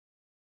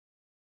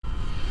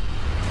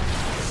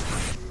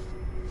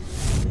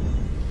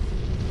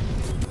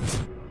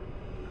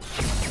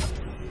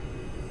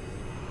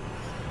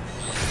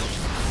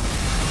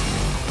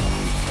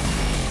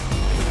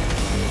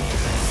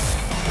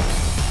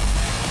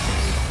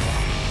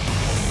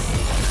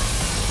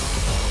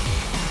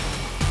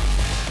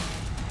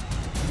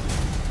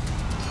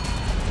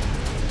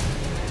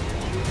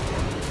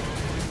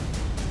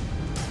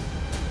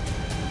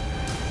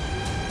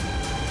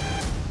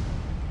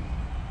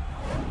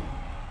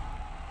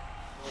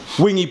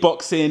Wingy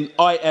Boxing,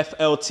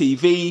 IFL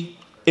TV,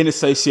 in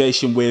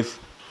association with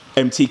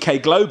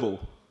MTK Global.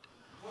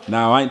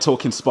 Now, I ain't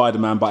talking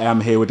Spider-Man, but I am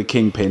here with the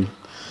Kingpin.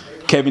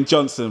 Kevin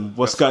Johnson,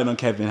 what's going on,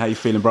 Kevin? How you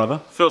feeling, brother?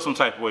 Feel some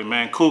type of way,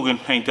 man. Coogan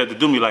ain't that to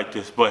do me like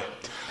this, but,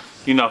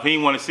 you know, if he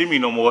ain't want to see me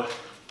no more, you know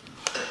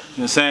what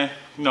I'm saying?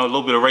 You know, a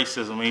little bit of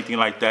racism or anything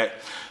like that.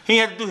 He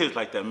ain't had to do his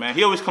like that, man.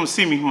 He always come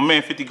see me, my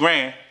man 50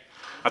 grand.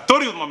 I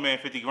thought he was my man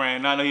 50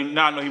 grand. Now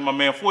I know he's my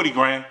man 40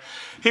 grand.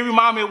 He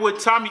remind me of what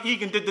Tommy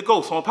Egan did to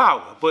Ghost on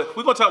Power, but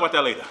we're going to talk about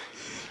that later.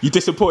 You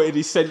disappointed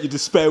he sent you the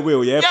spare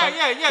wheel, yeah?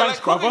 Yeah. Thanks,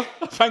 like, brother.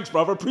 Thanks,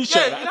 brother.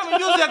 Appreciate that. You know what I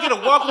mean? Usually I get a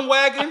welcome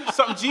wagon,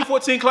 something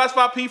G14, Class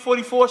 5,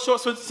 P44,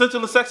 short,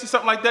 sensual, and sexy,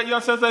 something like that. You know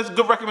what I'm saying? That's a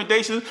good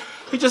recommendation.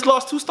 He just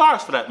lost 2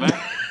 stars for that, man.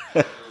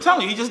 I'm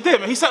telling you, he just did,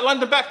 man. He set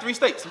London back 3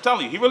 states. I'm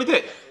telling you, he really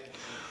did.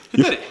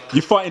 He did it.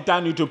 You're fighting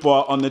Daniel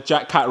Dubois on the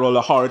Jack Catterall,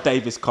 O'Hara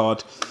Davis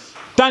card.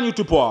 Daniel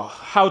Dubois,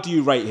 how do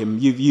you rate him?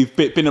 You've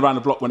been around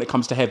the block when it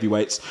comes to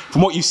heavyweights.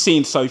 From what you've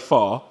seen so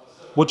far,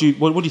 what do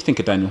you think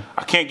of Daniel?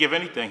 I can't give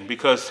anything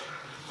because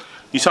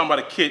you're talking about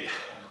a kid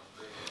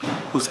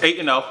who's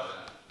 8-0,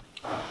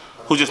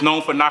 who's just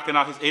known for knocking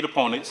out his 8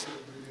 opponents,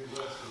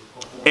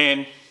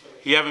 and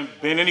he haven't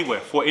been anywhere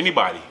for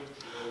anybody.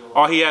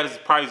 All he had is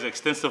probably his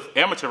extensive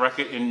amateur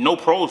record, and no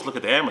pros look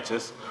at the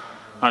amateurs.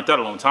 I learned that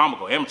a long time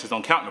ago. Amateurs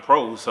don't count in the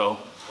pros, so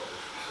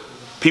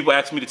people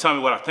ask me to tell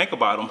me what I think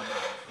about him.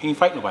 He ain't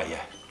fight nobody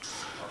yet.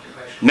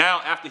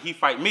 Now, after he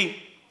fight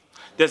me,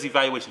 there's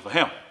evaluation for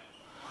him.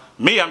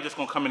 Me, I'm just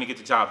gonna come in and get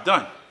the job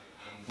done.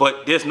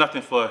 But there's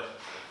nothing for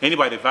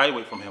anybody to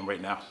evaluate from him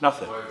right now.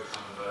 Nothing.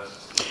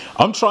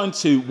 I'm trying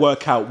to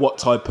work out what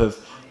type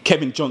of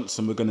Kevin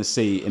Johnson we're gonna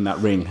see in that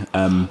ring.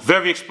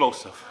 Very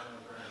explosive.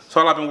 That's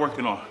all I've been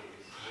working on.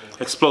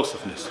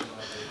 Explosiveness.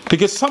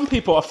 Because some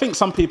people, I think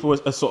some people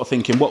are sort of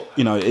thinking,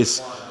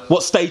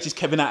 what stage is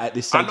Kevin at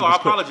this stage? I know, I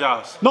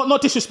apologize.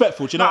 Not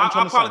disrespectful, do you know what I'm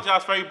trying to say? I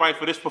apologize for everybody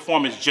for this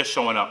performance just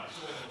showing up.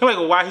 They're like,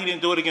 well, why he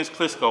didn't do it against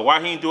Klitschko? Why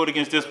he didn't do it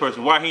against this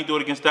person? Why he didn't do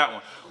it against that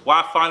one?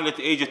 Why finally at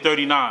the age of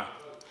 39?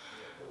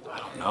 I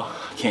don't know.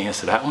 I can't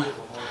answer that one.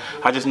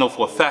 I just know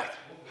for a fact,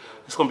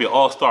 it's going to be an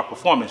all-star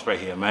performance right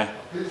here, man.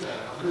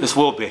 This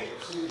will be.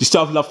 Do you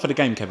still have love for the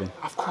game, Kevin?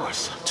 Of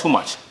course. Too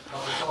much.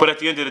 But at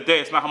the end of the day,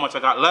 it's not how much I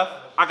got left.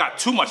 I got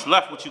too much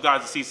left with you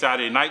guys to see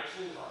Saturday night.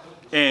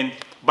 And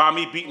by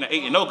me beating the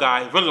 8-0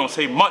 guy, it really don't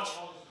say much.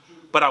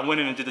 But I went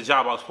in and did the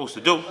job I was supposed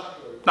to do.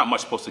 Not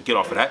much supposed to get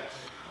off of that.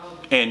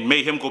 And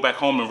made him go back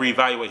home and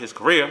reevaluate his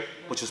career,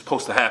 which is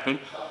supposed to happen.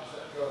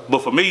 But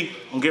for me,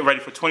 I'm getting ready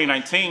for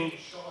 2019.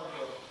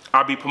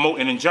 I'll be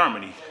promoting in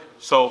Germany.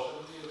 So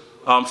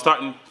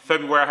starting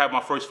February, I have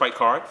my first fight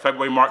card.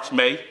 February, March,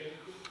 May,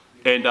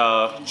 and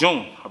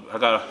June. I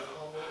got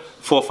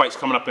 4 fights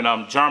coming up in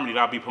Germany that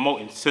I'll be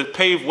promoting to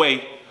pave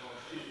way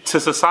to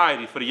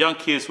society for the young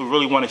kids who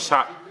really want a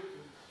shot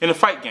in the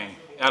fight game.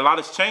 And a lot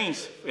has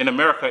changed in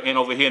America and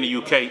over here in the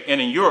UK and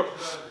in Europe.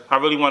 I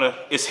really want to,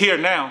 it's here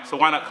now, so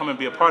why not come and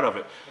be a part of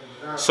it?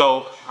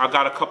 So I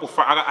got a couple,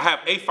 I have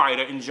a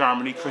fighter in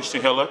Germany,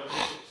 Christian Hiller.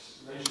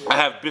 I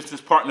have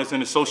business partners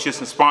and associates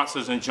and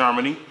sponsors in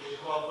Germany.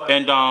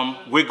 And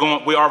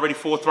we're already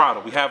full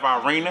throttle. We have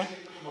our arena.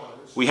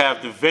 We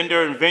have the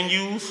vendor and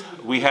venues.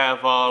 We have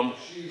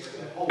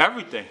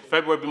everything.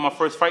 February will be my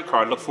first fight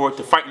card. Look forward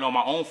to fighting on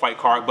my own fight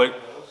card. But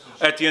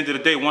at the end of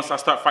the day, once I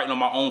start fighting on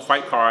my own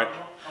fight card,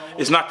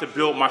 it's not to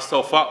build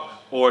myself up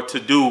or to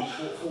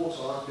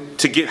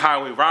get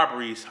highway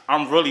robberies.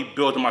 I'm really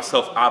building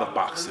myself out of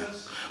boxing.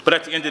 But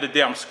at the end of the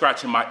day, I'm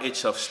scratching my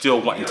itch of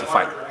still wanting to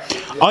fight.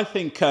 I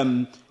think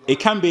it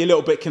can be a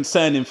little bit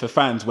concerning for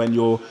fans when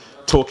you're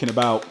talking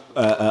about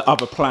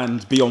other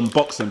plans beyond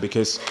boxing,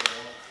 because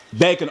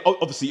they're going to,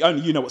 obviously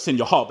only you know what's in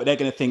your heart, but they're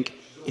going to think,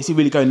 is he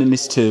really going in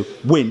this to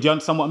win? Do you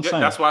understand what I'm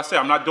saying? That's why I say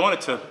I'm not doing it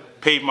to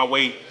pave my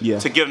way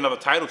to get another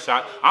title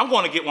shot. I'm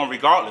going to get one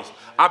regardless.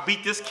 I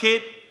beat this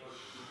kid.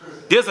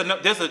 There's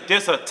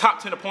a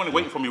top 10 opponent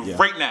waiting for me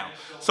right now.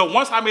 So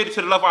once I made it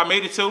to the level I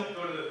made it to,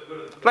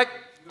 like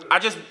I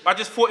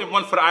just fought and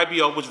won for the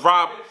IBO, was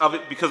robbed of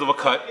it because of a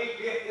cut.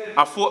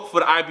 I fought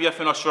for the IBF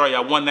in Australia.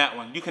 I won that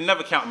one. You can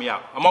never count me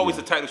out. I'm always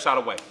a title shot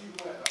away.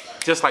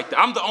 Just like that.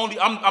 I'm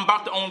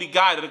about the only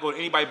guy that'll go to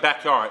anybody's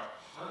backyard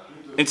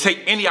and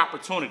take any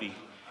opportunity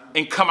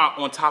and come out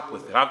on top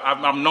with it.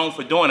 I'm known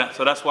for doing that,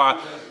 so that's why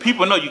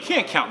people know you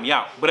can't count me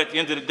out. But at the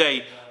end of the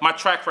day, my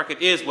track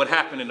record is what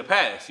happened in the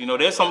past. You know,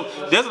 there's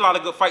a lot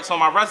of good fights on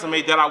my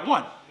resume that I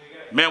won.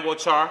 Manuel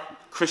Char,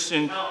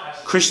 Christian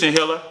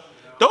Hiller.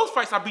 Those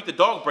fights I beat the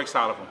dog breaks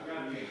out of them.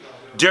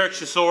 Derek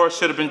Chisora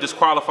should have been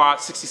disqualified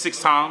 66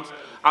 times.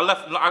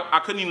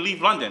 I couldn't even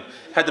leave London.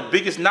 Had the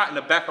biggest knot in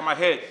the back of my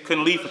head.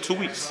 Couldn't leave for 2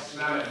 weeks.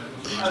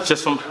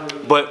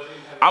 But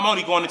I'm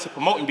only going into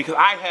promoting because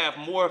I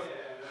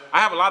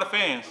have a lot of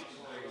fans,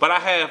 but I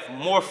have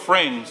more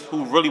friends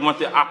who really want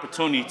the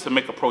opportunity to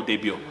make a pro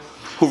debut,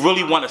 who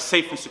really want a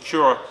safe and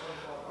secure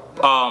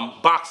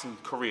boxing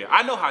career.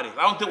 I know how it is.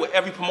 I don't deal with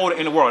every promoter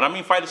in the world. I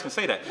mean, fighters can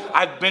say that.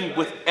 I've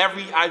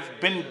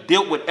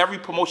dealt with every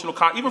promotional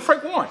even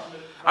Frank Warren.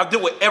 I've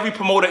dealt with every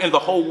promoter in the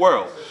whole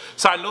world.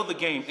 So I know the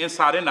game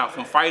inside and out,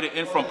 from fighter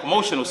and from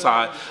promotional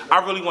side.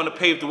 I really want to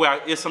pave the way.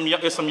 There's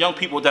some young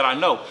people that I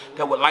know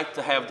that would like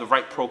to have the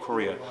right pro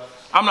career.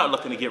 I'm not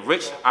looking to get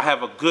rich. I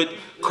have a good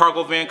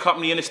cargo van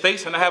company in the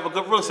States, and I have a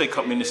good real estate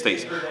company in the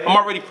States. I'm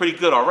already pretty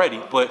good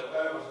already, but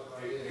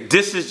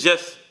this is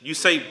just, you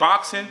say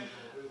boxing,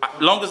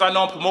 as long as I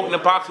know I'm promoting the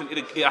boxing,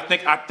 I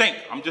think,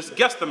 I'm just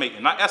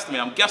guesstimating, not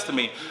estimating, I'm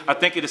guesstimating. I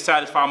think it'll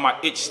satisfy my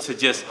itch to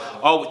just,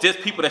 oh, there's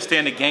people that stay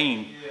in the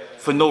game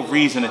for no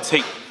reason to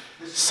take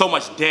so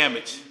much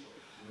damage,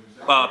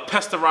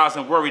 pasteurize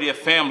and worry their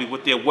family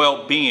with their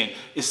well-being.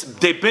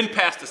 They've been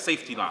past the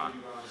safety line.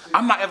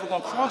 I'm not ever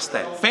gonna cross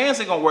that. Fans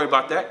ain't gonna worry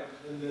about that.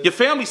 Your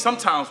family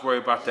sometimes worry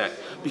about that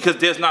because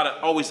there's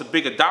not always a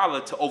bigger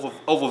dollar to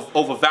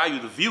overvalue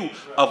the view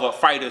of a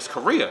fighter's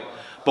career.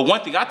 But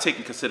one thing I take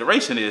in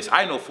consideration is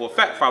I know for a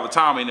fact Father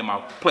Tom ain't in my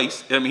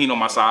place. I mean, he's on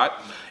my side.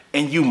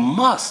 And you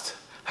must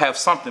have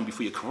something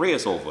before your career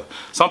is over.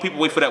 Some people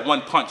wait for that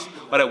one punch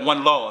or that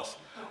one loss,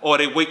 or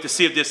they wait to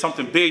see if there's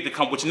something big to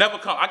come, which never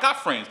comes. I got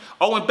friends.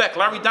 Owen Beck,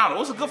 Larry Donald,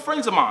 those are good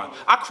friends of mine.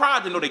 I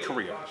cried to know their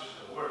career.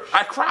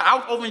 I cried. I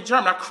was over in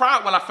Germany. I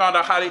cried when I found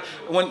out how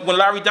when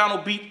Larry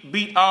Donald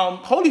beat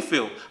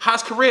Holyfield, how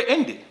his career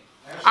ended.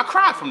 I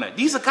cried from that.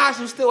 These are guys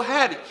who still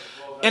had it,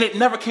 and it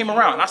never came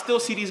around. And I still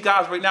see these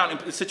guys right now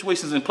in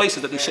situations and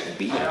places that they shouldn't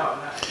be in.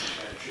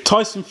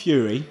 Tyson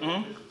Fury,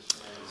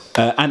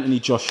 Anthony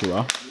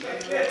Joshua.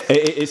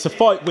 It's a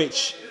fight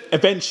which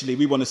eventually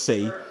we want to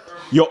see.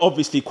 You're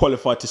obviously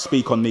qualified to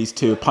speak on these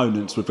two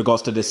opponents with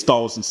regards to their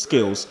styles and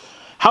skills.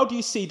 How do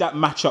you see that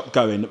matchup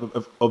going?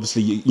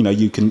 Obviously,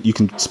 you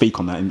can speak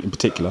on that in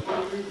particular.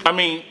 I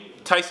mean,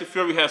 Tyson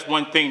Fury has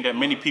one thing that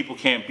many people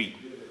can't beat.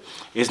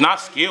 It's not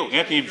skill.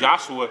 Anthony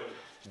Joshua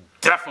is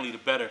definitely the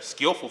better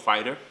skillful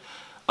fighter.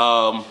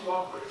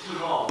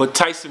 But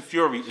Tyson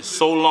Fury is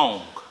so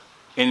long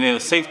and in the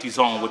safety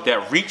zone with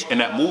that reach and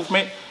that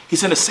movement.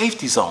 He's in the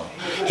safety zone.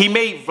 He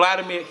made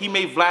Vladimir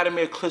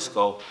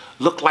Klitschko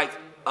look like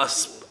a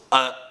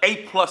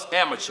A+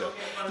 amateur.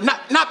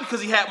 Not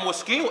because he had more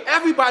skill.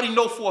 Everybody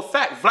know for a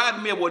fact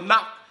Vladimir would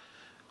knock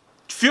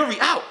Fury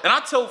out. And I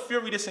told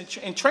Fury this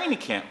in training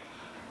camp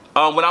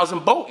when I was in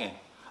Bolton.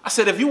 I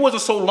said, if you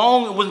wasn't so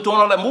long and wasn't doing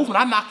all that movement,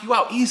 I'd knock you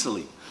out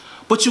easily.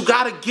 But you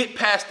gotta get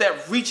past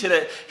that reach of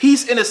that.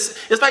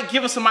 It's like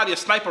giving somebody a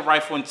sniper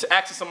rifle and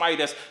asking somebody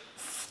that's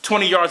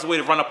 20 yards away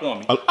to run up on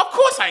me. Of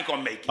course I ain't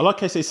gonna make it. I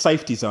like how you say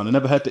safety zone. I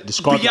never heard it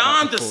described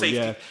beyond like that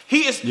the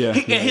safety. Yeah.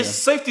 His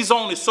safety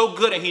zone is so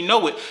good and he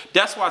know it.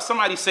 That's why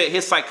somebody said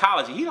his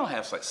psychology. He don't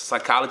have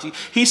psychology.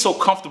 He's so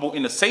comfortable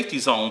in the safety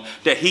zone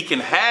that he can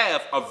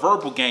have a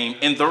verbal game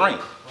in the ring.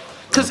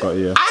 Because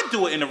I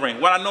do it in the ring.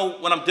 When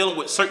I'm dealing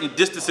with certain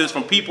distances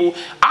from people,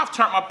 I've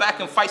turned my back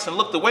in fights and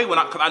looked away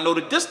because I know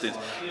the distance.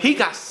 He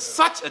got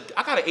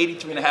I got an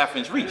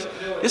 83.5-inch reach.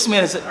 This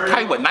man is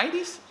probably what,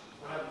 90s?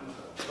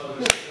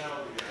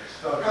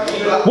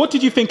 What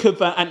did you think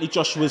of Anthony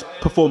Joshua's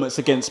performance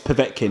against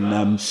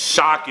Povetkin?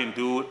 Shocking,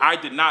 dude. I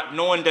did not,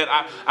 knowing that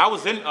I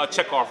was in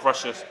Chekhov,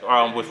 Russia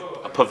with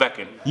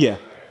Povetkin. Yeah.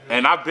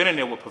 And I've been in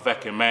there with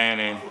Povetkin, man,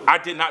 and I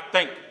did not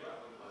think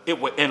it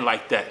would end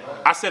like that.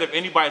 I said if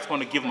anybody's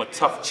going to give him a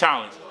tough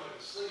challenge,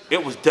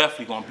 it was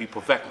definitely going to be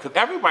Povetkin. Because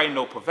everybody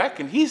know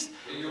Povetkin, he's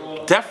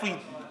definitely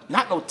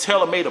not no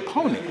tailor-made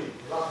opponent.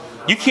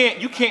 You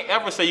can't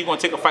ever say you're going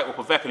to take a fight with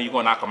Povetkin and you're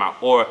going to knock him out,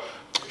 or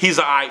he's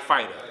an alright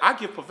fighter. I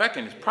give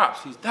Povetkin his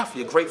props. He's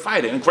definitely a great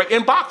fighter and great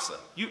boxer.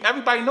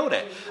 Everybody know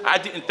that. I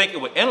didn't think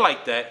it would end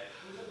like that,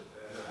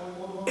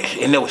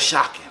 and it was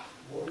shocking.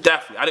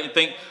 Definitely, I didn't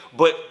think.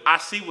 But I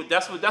see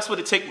that's what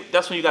it takes.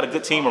 That's when you got a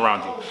good team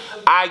around you.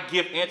 I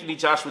give Anthony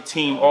Joshua's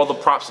team all the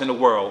props in the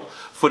world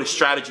for the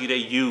strategy they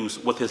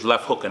used with his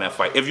left hook in that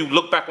fight. If you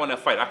look back on that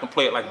fight, I can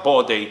play it like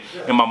ball day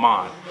in my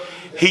mind.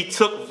 He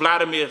took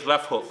Vladimir's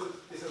left hook,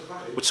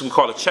 which we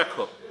call a check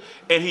hook,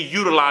 and he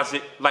utilized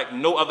it like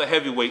no other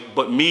heavyweight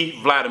but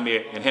me,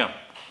 Vladimir, and him.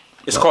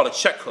 It's called a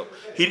check hook.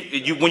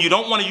 When you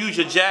don't want to use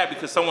your jab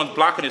because someone's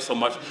blocking it so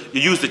much,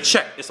 you use the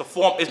check. It's a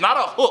form. It's not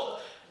a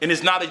hook, and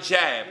it's not a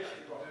jab.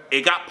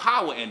 It got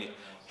power in it.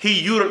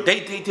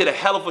 They did a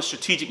hell of a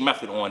strategic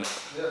method on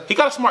it. He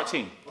got a smart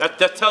team. That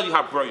tells you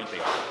how brilliant they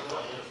are.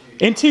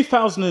 In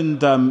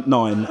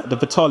 2009, the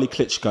Vitaly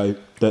Klitschko,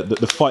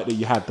 the fight that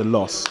you had, the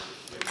loss,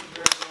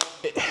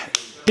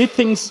 did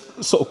things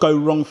sort of go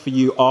wrong for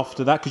you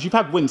after that? Because you've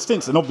had wins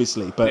since, and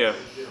obviously, but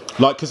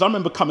like, because I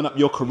remember coming up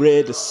your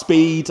career, the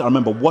speed. I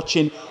remember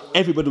watching.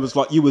 Everybody was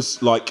like, you was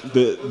like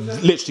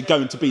literally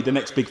going to be the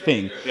next big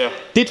thing. Yeah.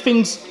 Did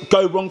things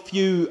go wrong for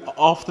you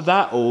after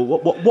that, or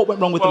what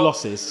went wrong with the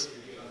losses?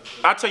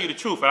 I'll tell you the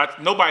truth.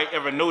 Nobody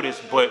ever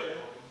noticed, but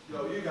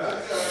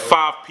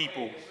 5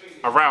 people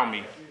around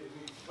me.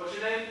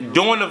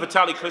 During the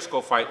Vitaly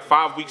Klitschko fight,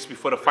 5 weeks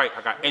before the fight,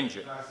 I got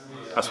injured.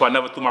 That's why I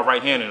never threw my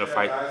right hand in the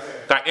fight.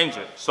 Got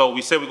injured. So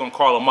we said we're going to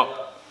call him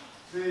up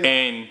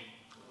and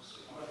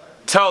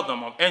tell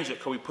them I'm injured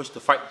because we pushed the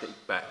fight date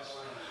back.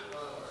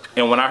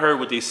 And when I heard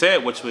what they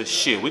said, which was,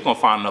 shit, we're going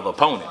to find another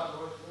opponent.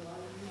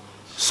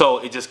 So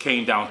it just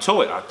came down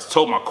to it. I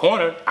told my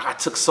corner, I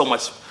took so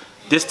much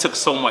This took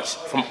so much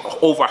from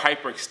over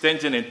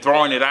hyperextension and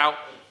throwing it out.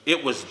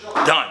 It was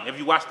done. If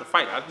you watch the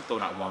fight, I didn't throw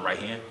out one right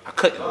hand. I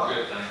couldn't.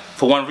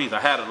 For one reason,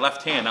 I had a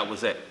left hand, that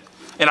was it.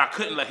 And I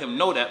couldn't let him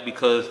know that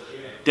because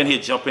then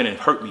he'd jump in and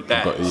hurt me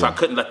bad. So I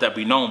couldn't let that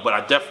be known, but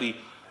I definitely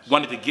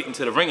wanted to get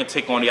into the ring and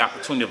take on the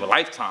opportunity of a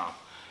lifetime.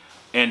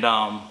 And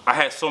I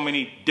had so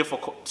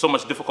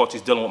much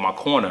difficulties dealing with my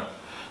corner.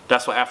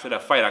 That's why after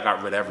that fight, I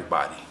got rid of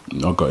everybody.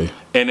 I got you.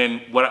 And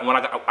then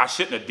I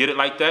shouldn't have did it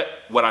like that.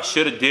 What I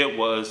should have did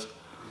was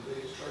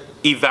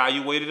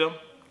evaluated them,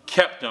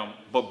 kept them,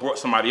 but brought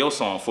somebody else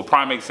on. For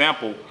prime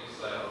example,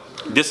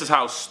 this is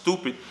how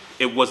stupid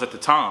it was at the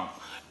time.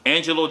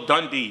 Angelo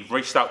Dundee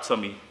reached out to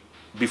me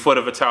before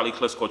the Vitaly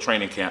Klitschko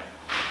training camp.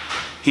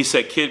 He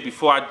said, "Kid,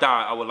 before I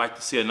die, I would like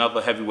to see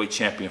another heavyweight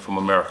champion from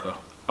America.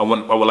 I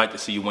would like to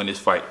see you win this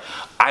fight.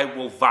 I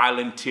will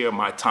volunteer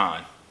my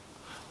time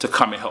to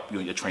come and help you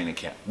in your training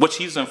camp," which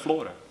he's in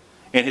Florida.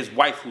 And his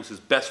wife, who's his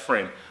best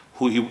friend,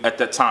 who at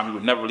that time he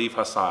would never leave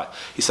her side.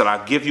 He said,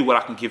 "I'll give you what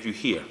I can give you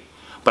here,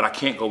 but I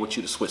can't go with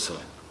you to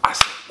Switzerland." I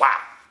said, "Wow,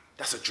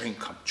 that's a dream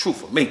come true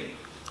for me."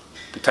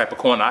 The type of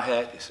corner I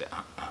had, they said,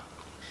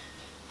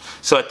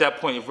 So at that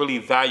point, it really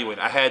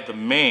evaluated. I had the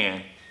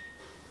man.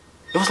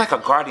 It was like a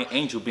guardian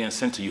angel being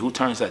sent to you. Who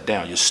turns that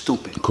down? You're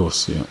stupid. Of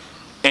course, yeah.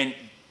 And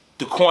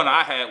the corner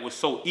I had was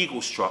so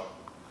ego-struck.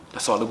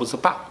 That's all it was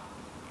about.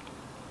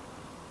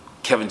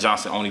 Kevin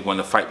Johnson only won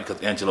the fight because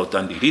of Angelo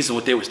Dundee. These are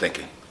what they was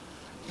thinking.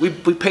 We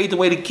paid the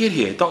way to get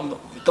here. It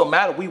don't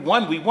matter. We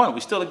won. We're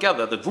still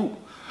together, the group.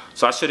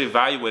 So I should have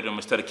evaluated them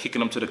instead of kicking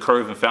them to the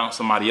curb and found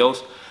somebody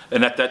else.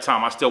 And at that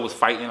time, I still was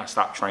fighting. I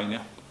stopped training.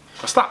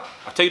 I stopped.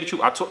 I'll tell you the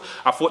truth.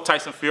 I fought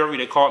Tyson Fury.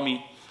 They called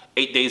me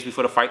 8 days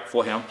before the fight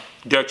for him.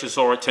 Derek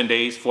Chisora, 10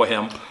 days for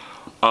him.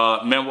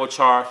 Manuel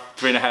Char,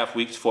 3.5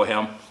 weeks for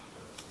him.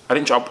 I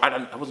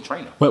wasn't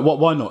training. Wait,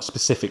 why not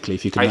specifically?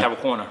 If you can, I didn't have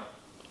a corner.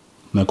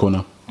 No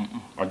corner.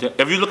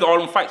 If you look at all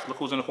them fights, look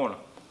who's in the corner.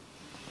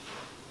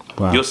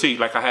 Wow. You'll see.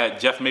 Like I had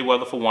Jeff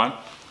Mayweather for one.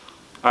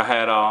 I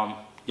had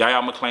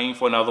Yahya McClain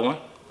for another one.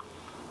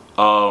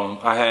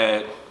 I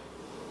had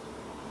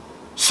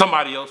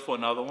somebody else for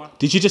another one.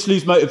 Did you just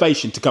lose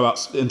motivation to go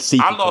out and see?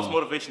 I lost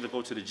motivation to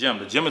go to the gym.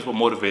 The gym is what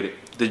motivated.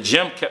 The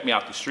gym kept me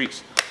out the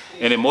streets,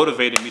 and it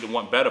motivated me to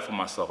want better for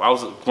myself.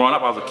 Growing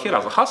up, I was a kid. I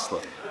was a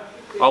hustler.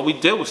 All we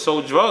did was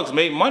sold drugs,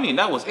 made money, and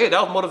that was it.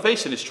 That was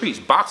motivation in the streets.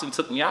 Boxing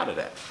took me out of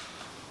that.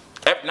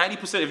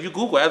 90%, if you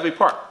Google Asbury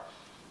Park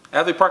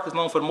is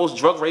known for the most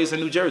drug raids in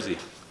New Jersey.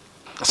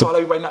 That's all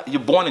everybody knows. You're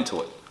born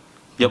into it.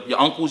 Your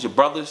uncles, your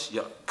brothers,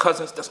 your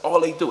cousins, that's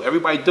all they do.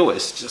 Everybody do it.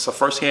 It's just a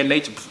first-hand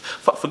nature.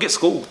 Forget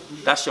school.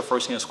 That's your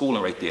first-hand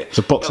schooling right there.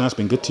 So boxing has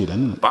been good to you then,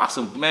 isn't it?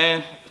 Boxing,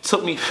 man,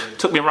 took me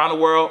around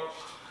the world.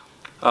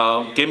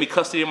 Gave me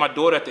custody of my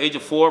daughter at the age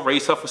of 4,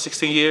 raised her for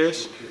 16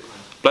 years.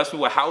 Blessed me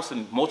with a house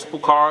and multiple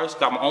cars.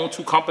 Got my own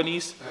 2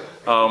 companies.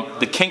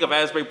 The king of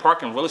Asbury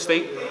Park in real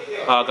estate.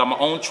 Got my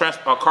own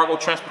cargo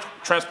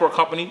transport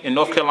company in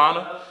North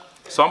Carolina.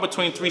 So I'm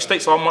between 3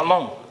 states all month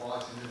long.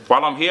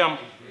 While I'm here,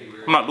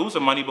 I'm not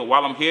losing money, but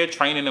while I'm here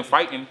training and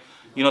fighting,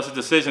 you know, it's a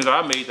decision that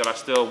I made that I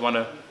still want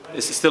to,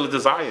 it's still a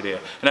desire there.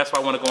 And that's why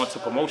I want to go into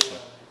promotion.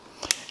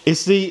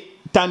 It's the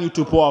Daniel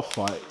Dubois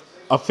fight.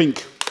 I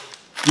think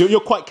you're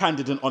quite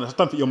candid and honest. I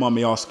don't think you'll mind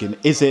me asking,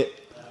 is it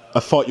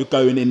a fight you're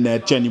going in there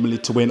genuinely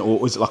to win,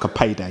 or is it like a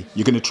payday?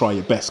 You're going to try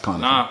your best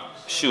kind of thing? Nah,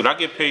 shoot, I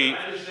get paid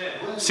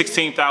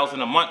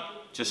 $16,000 a month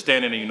just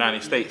staying in the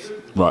United States.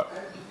 Right.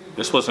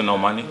 This wasn't no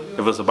money.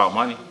 It was about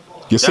money.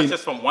 That's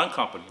just from one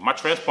company. My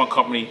transport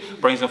company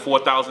brings in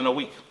 $4,000 a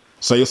week.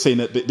 So you're saying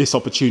that this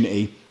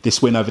opportunity,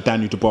 this win over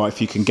Daniel Dubois, if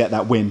you can get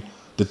that win,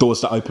 the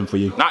doors are open for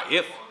you? Not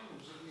if.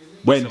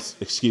 When?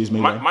 Excuse me.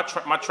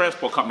 My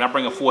transport company, I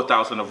bring in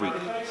 $4,000 a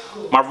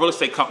week. My real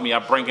estate company, I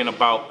bring in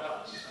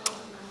about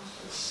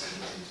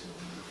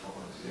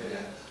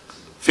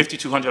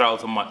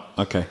 $5,200 a month.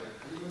 Okay.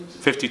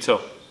 52.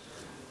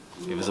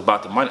 It was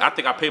about the money. I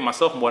think I paid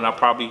myself more than I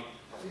probably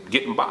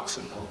get in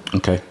boxing.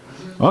 Okay.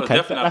 Okay,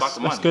 definitely not about the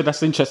money. That's good.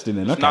 That's interesting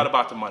then. It's okay. not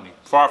about the money.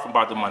 Far from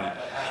about the money.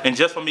 And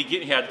just for me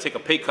getting here, I had to take a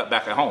pay cut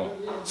back at home.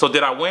 So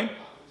did I win?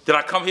 Did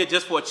I come here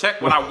just for a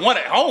check when I won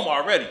at home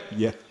already?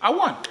 Yeah. I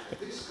won.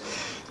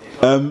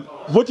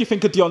 What do you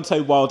think of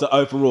Deontay Wilder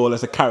overall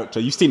as a character?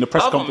 You've seen the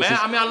press conferences. Man.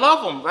 I mean, I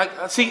love him.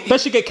 Like, see, they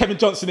should get Kevin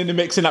Johnson in the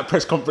mix in that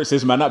press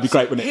conferences, man. That'd be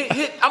great, wouldn't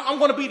it? I'm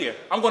going to be there.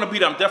 I'm going to be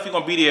there. I'm definitely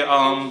going to be there.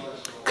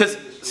 Because,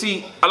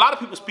 see, a lot of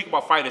people speak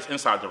about fighters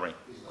inside the ring.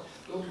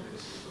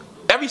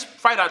 Every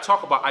fight I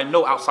talk about, I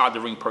know outside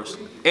the ring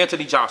personally.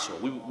 Anthony Joshua,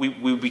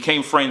 we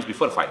became friends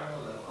before the fight.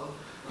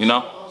 You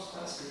know?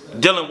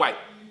 Dylan White,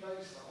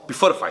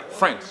 before the fight,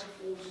 friends.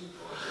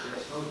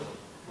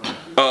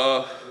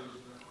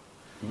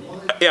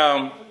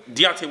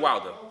 Deontay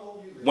Wilder,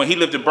 when he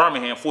lived in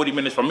Birmingham, 40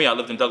 minutes from me, I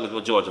lived in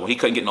Douglasville, Georgia, when he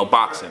couldn't get no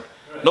boxing.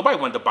 Nobody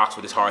wanted to box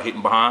with his hard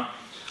hitting behind.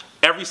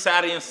 Every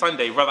Saturday and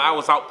Sunday, whether I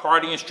was out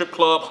partying, strip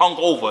club,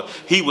 hungover,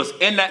 he was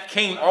in that,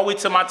 came all the way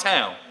to my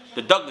town,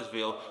 to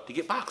Douglasville, to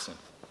get boxing.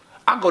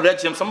 I go to that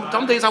gym.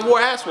 Some days I wore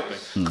ass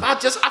whooping.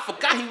 I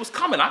forgot he was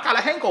coming. I got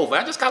a hangover.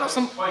 I just got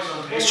some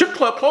strip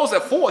club closed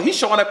at 4. He's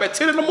showing up at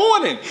 10 in the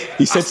morning.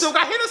 I still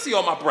got Hennessy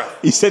on my breath.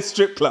 He said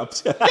strip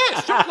clubs. Yeah,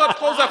 strip club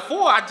closed at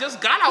 4. I just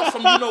got out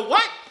from you know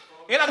what,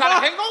 and I got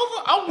a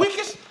hangover. I'm weak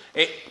as.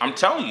 I'm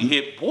telling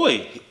you,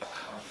 boy.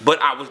 But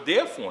I was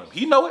there for him.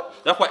 He know it.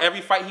 That's why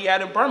every fight he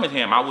had in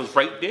Birmingham, I was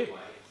right there.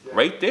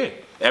 Right there.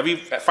 Every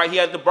fight he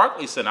had at the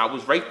Barclays Center, I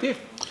was right there.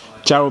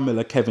 Jarrell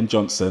Miller, Kevin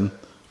Johnson,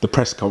 the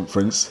press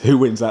conference. Who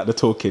wins out of the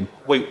talking?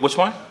 Wait, which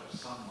one?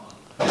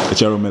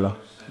 Jarrell Miller.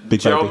 Big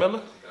Jarrell baby.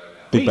 Miller?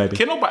 Big baby.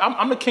 Can't nobody,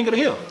 I'm the king of the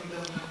hill.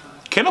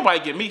 Can't nobody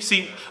get me.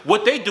 See,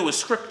 what they do is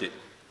scripted.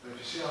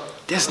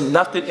 There's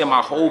nothing in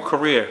my whole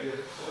career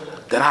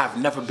that I've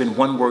never been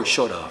one word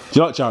short of.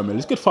 Do you like Jarrell Miller?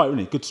 He's a good fighter, isn't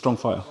he? Good, strong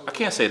fighter. I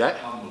can't say that.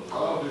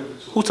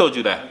 Who told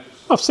you that?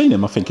 I've seen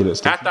him. I think he looks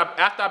good.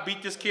 After I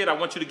beat this kid, I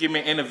want you to give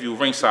me an interview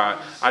ringside.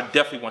 I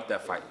definitely want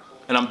that fight.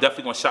 And I'm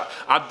definitely gonna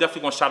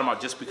shout him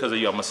out just because of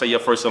you. I'm gonna say your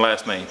first and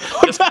last name.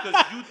 Just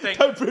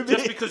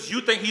because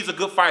you think he's a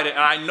good fighter, and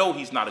I know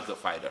he's not a good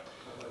fighter.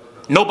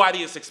 Nobody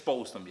has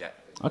exposed him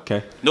yet.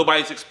 Okay.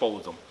 Nobody's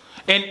exposed him.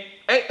 And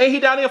ain't he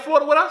down there in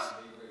Florida with us?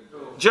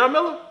 Jarrell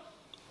Miller?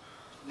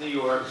 New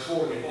York.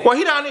 Well,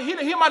 he down there.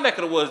 He in my neck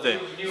of the woods then.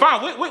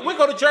 Fine, we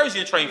go to Jersey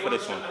and train for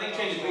this one. I think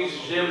changing his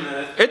gym.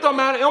 It don't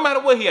matter. It don't matter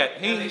where he at.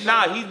 He's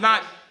not.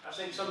 I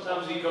think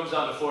sometimes he comes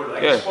down to Florida.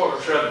 Like he's fought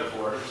with Trev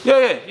before.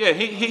 Yeah.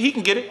 He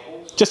can get it.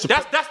 That's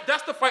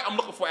the fight I'm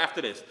looking for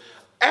after this.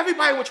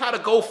 Everybody will try to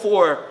go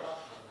for.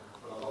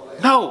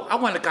 No, I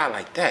want a guy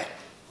like that.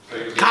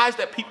 Guys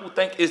that people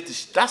think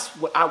that's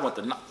what I want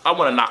to. I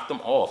want to knock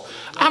them off.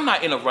 I'm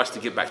not in a rush to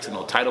get back to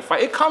no title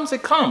fight. It comes.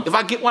 If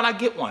I get one, I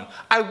get one.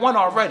 I won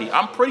already.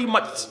 I'm pretty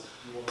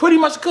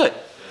much good.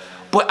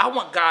 But I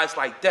want guys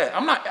like that.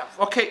 I'm not,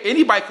 okay,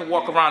 anybody can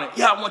walk around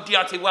and, I want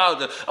Deontay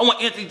Wilder. I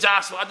want Anthony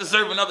Joshua. I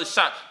deserve another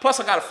shot. Plus,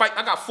 I got to fight.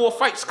 I got 4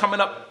 fights coming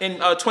up in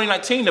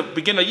 2019, the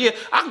beginning of the year.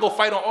 I can go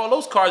fight on all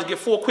those cards and get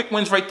 4 quick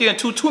wins right there and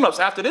 2 tune-ups.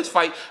 After this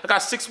fight, I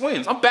got 6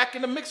 wins. I'm back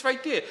in the mix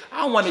right there.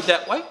 I don't want it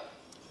that way.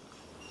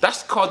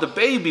 That's called the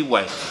baby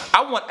way.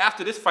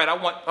 After this fight, I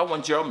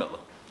want Jarrell Miller.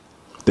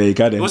 There you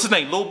go then. What's his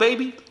name? Lil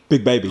Baby?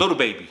 Big Baby. Little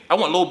Baby. I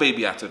want Lil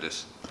Baby after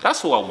this.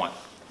 That's who I want.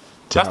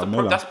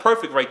 That's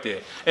perfect right there.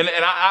 And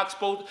I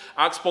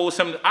expose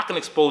him. I can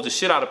expose the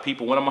shit out of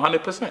people when I'm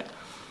 100%.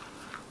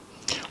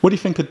 What do you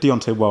think of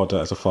Deontay Wilder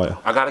as a fighter?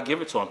 I got to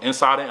give it to him,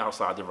 inside and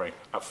outside the ring.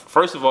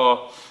 First of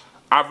all,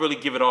 I really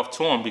give it off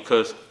to him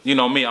because, you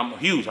know me, I'm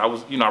huge. I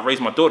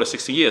raised my daughter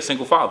 16 years,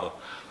 single father.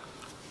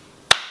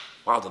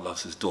 Wilder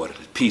loves his daughter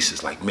to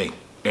pieces like me.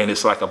 And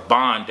it's like a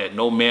bond that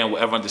no man will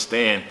ever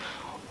understand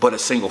but a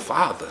single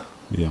father.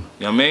 Yeah. You know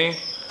what I mean?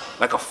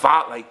 Like a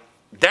father, like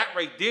that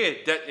right there.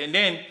 And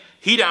then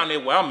he down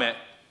there where I'm at,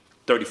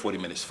 30, 40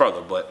 minutes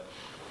further.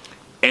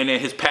 And then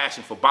his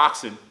passion for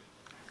boxing,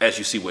 as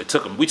you see where it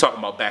took him. We talking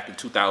about back in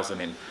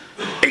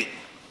 2008.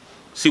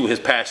 See where his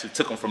passion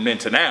took him from then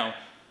to now.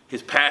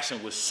 His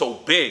passion was so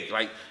big.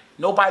 Like,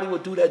 nobody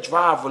would do that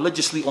drive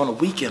religiously on a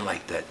weekend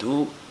like that,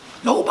 dude.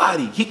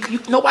 Nobody.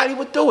 Nobody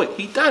would do it.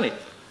 He done it.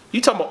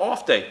 You talking about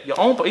off day. Your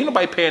own, ain't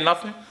nobody paying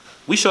nothing.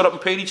 We showed up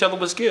and paid each other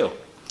with skill.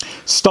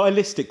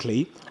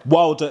 Stylistically,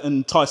 Wilder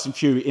and Tyson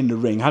Fury in the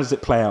ring, how does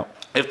it play out?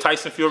 If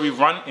Tyson Fury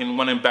run and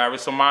want to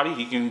embarrass somebody,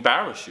 he can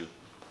embarrass you. Do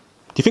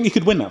you think he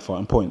could win that fight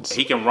on points?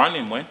 He can run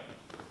and win.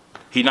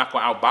 He not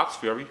going to outbox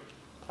Fury.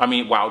 I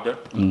mean Wilder.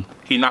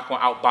 He not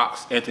going to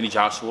outbox Anthony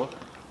Joshua.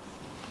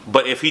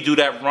 But if he do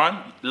that run,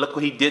 look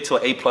what he did to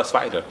an A+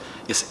 fighter.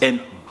 It's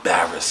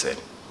embarrassing.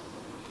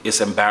 It's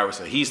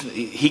embarrassing.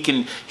 He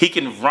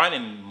can run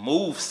and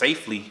move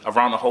safely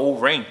around the whole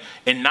ring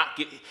and not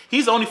get.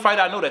 He's the only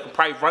fighter I know that can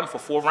probably run for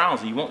 4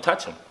 rounds and you won't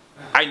touch him.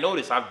 I know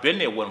this. I've been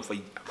there with him for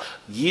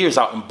years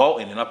out in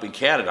Bolton and up in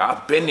Canada.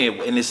 I've been there,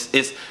 and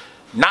it's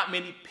not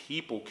many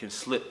people can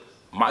slip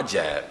my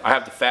jab. I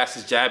have the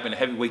fastest jab in the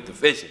heavyweight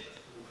division.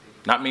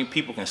 Not many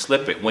people can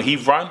slip it. When he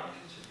run,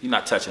 you're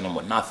not touching him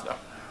with nothing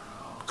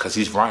because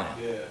he's running.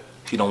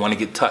 He don't want to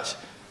get touched,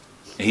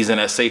 and he's in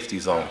that safety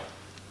zone.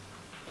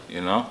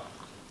 You know.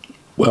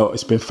 Well,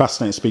 it's been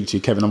fascinating speaking to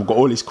you, Kevin. I've got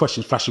all these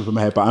questions flashing from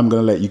my head, but I'm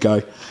going to let you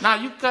go. Nah,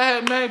 you go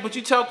ahead, man. But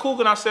you tell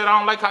Coogan I said I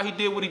don't like how he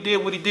did what he did,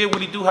 what he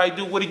do, how he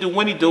do, what he do,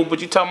 when he do.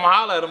 But you tell him to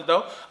holler at him,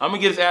 though. I'm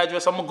going to get his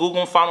address. I'm going to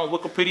Google him, find him on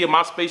Wikipedia,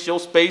 MySpace, Your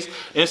Space,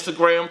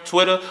 Instagram,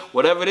 Twitter,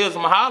 whatever it is.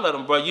 I'm going to holler at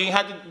him, bro. You ain't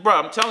had to, bro,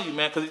 I'm telling you,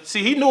 man. Because,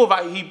 see, he knew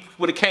if he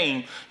would have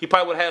came, he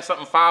probably would have had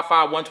something 5'5",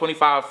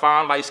 125,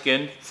 fine, light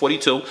skin,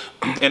 42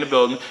 in the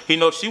building. He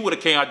knows if she would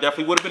have came, I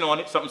definitely would have been on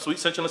it. Something sweet,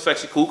 sensual, and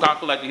sexy, cool, calm,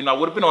 collected. You know, I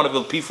would have been on it if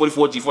it was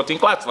P44, G14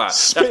 classified.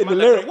 Spitting the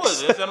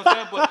lyrics. You know what I'm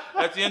saying? But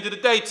at the end of the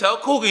day, tell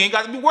Cougar he ain't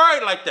got to be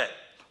worried like that.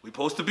 We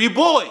supposed to be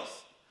boys.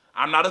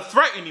 I'm not a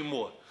threat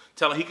anymore.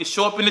 Tell him he can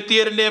show up in the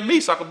theater near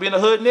me so I can be in the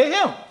hood near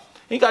him.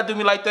 He ain't got to do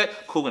me like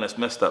that. Cougar, that's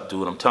messed up,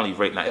 dude. I'm telling you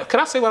right now. Can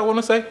I say what I want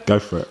to say? Go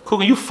for it.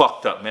 Cougar, you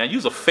fucked up, man.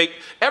 You's a fake.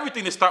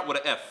 Everything that start with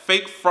an F.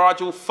 Fake,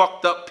 fraudulent,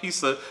 fucked up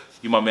piece of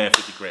You my man,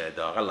 50 grand,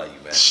 dog. I love you,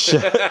 man.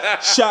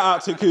 Shout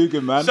out to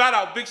Coogan, man. Shout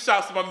out, big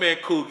shouts to my man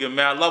Coogan,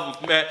 man. I love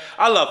him, man.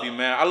 I love you,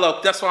 man.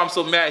 That's why I'm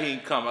so mad he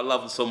didn't come. I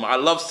love him so much. I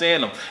love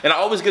seeing him. And I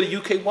always get a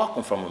UK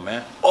welcome from him,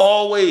 man.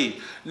 Always.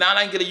 Now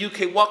I ain't get a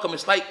UK welcome.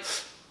 It's like,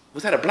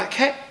 was that a black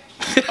cat?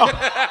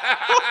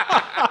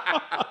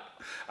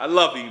 I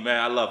love you,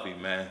 man. I love you,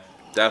 man.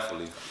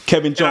 Definitely.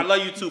 Kevin John. And I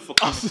love you too for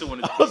coming to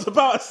this. I was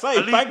about to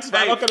say, thanks,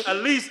 man. At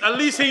least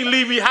he didn't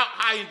leave me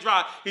high and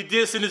dry. He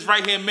did send his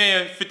right hand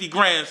man 50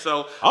 grand.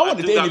 So I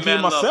wanted to interview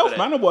myself,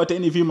 man. I wanted to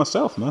interview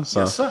myself, man.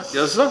 So. Yes, sir.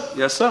 Yes, sir.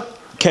 Yes, sir.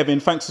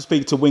 Kevin, thanks for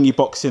speaking to Wingy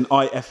Boxing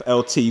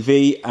IFL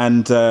TV,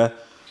 and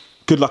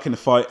good luck in the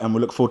fight. And we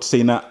look forward to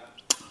seeing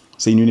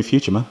you in the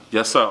future, man.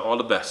 Yes, sir. All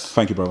the best.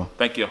 Thank you, brother.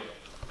 Thank you.